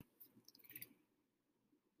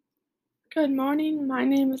Good morning, my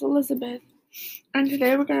name is Elizabeth, and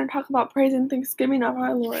today we're going to talk about praise and thanksgiving of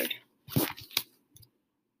our Lord.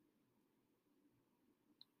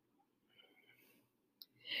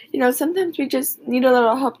 Sometimes we just need a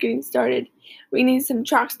little help getting started. We need some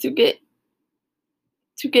tracks to get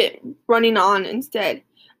running on instead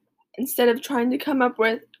of trying to come up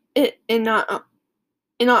with it in our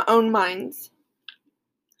own minds.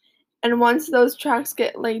 And once those tracks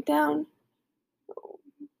get laid down,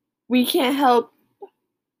 we can't help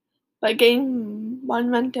but gain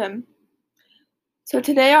momentum. So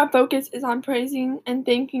today our focus is on praising and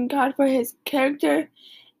thanking God for His character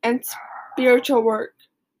and spiritual work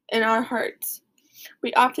in our hearts.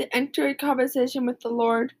 We often enter a conversation with the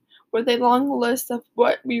Lord with a long list of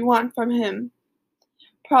what we want from Him,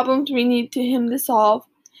 problems we need Him to solve,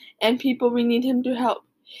 and people we need Him to help.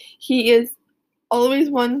 He is always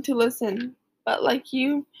one to listen, but like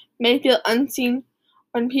you may feel unseen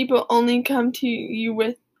when people only come to you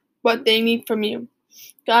with what they need from you.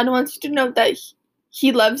 God wants you to know that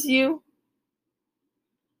He loves you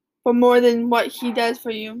for more than what He does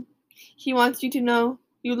for you. He wants you to know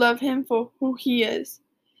you love Him for who He is.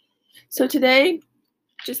 So today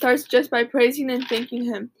just starts just by praising and thanking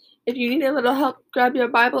Him. If you need a little help, grab your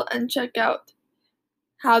Bible and check out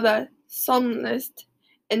how the psalmist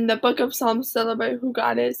in the book of Psalms celebrate who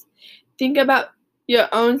God is. Think about your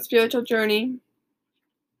own spiritual journey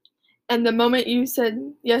and the moment you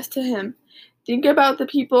said yes to Him. Think about the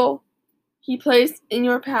people He placed in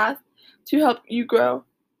your path to help you grow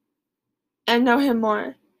and know Him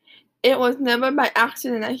more. It was never by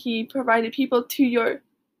accident that He provided people to your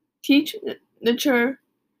teach, nurture,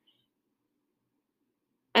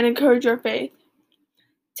 and encourage your faith.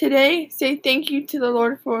 Today, say thank you to the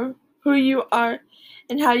Lord for who you are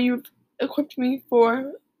and how you've equipped me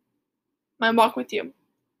for my walk with you.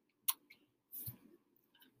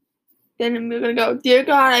 Then we're going to go, Dear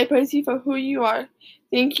God, I praise you for who you are.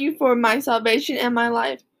 Thank you for my salvation and my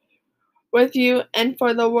life with you and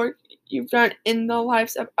for the work you've done in the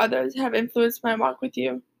lives of others have influenced my walk with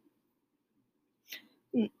you.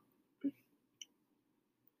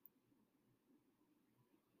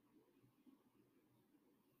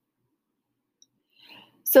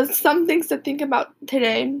 So some things to think about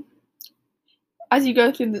today as you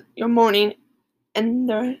go through your morning and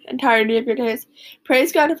the entirety of your days.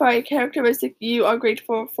 Praise God for a characteristic you are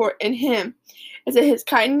grateful for in Him. Is it His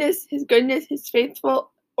kindness, His goodness, His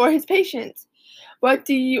faithful, or His patience? What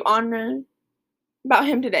do you honor about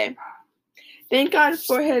Him today? Thank God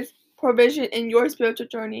for His provision in your spiritual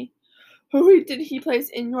journey. Who did He place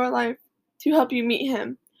in your life to help you meet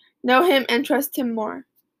Him, know Him, and trust Him more?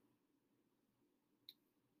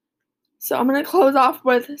 So I'm going to close off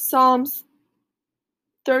with Psalms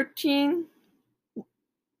 13,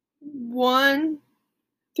 1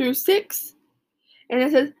 through 6. And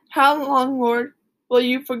it says, How long, Lord, will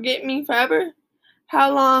you forget me forever?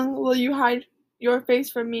 How long will you hide your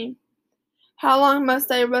face from me? How long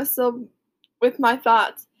must I wrestle with my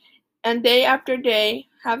thoughts, and day after day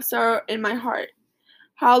have sorrow in my heart?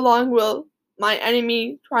 How long will my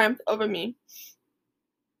enemy triumph over me?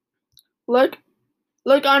 Look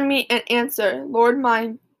on me and answer, Lord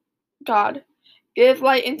my God. Give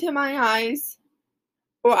light into my eyes,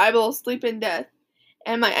 or I will sleep in death.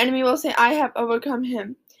 And my enemy will say, I have overcome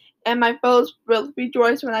him, and my foes will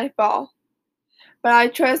rejoice when I fall. But I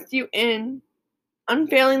trust you in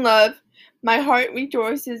unfailing love. My heart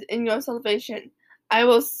rejoices in your salvation. I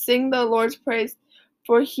will sing the Lord's praise,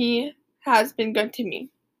 for He has been good to me.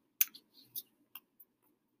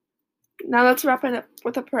 Now let's wrap it up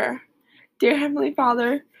with a prayer. Dear Heavenly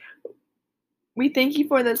Father, we thank you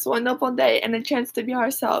for this wonderful day and a chance to be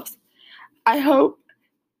ourselves. I hope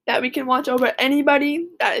that we can watch over anybody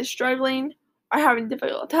that is struggling or having a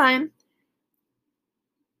difficult time.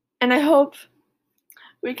 And I hope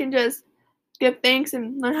we can just give thanks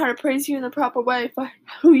and learn how to praise you in the proper way for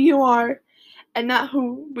who you are and not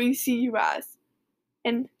who we see you as.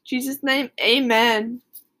 In Jesus' name, amen.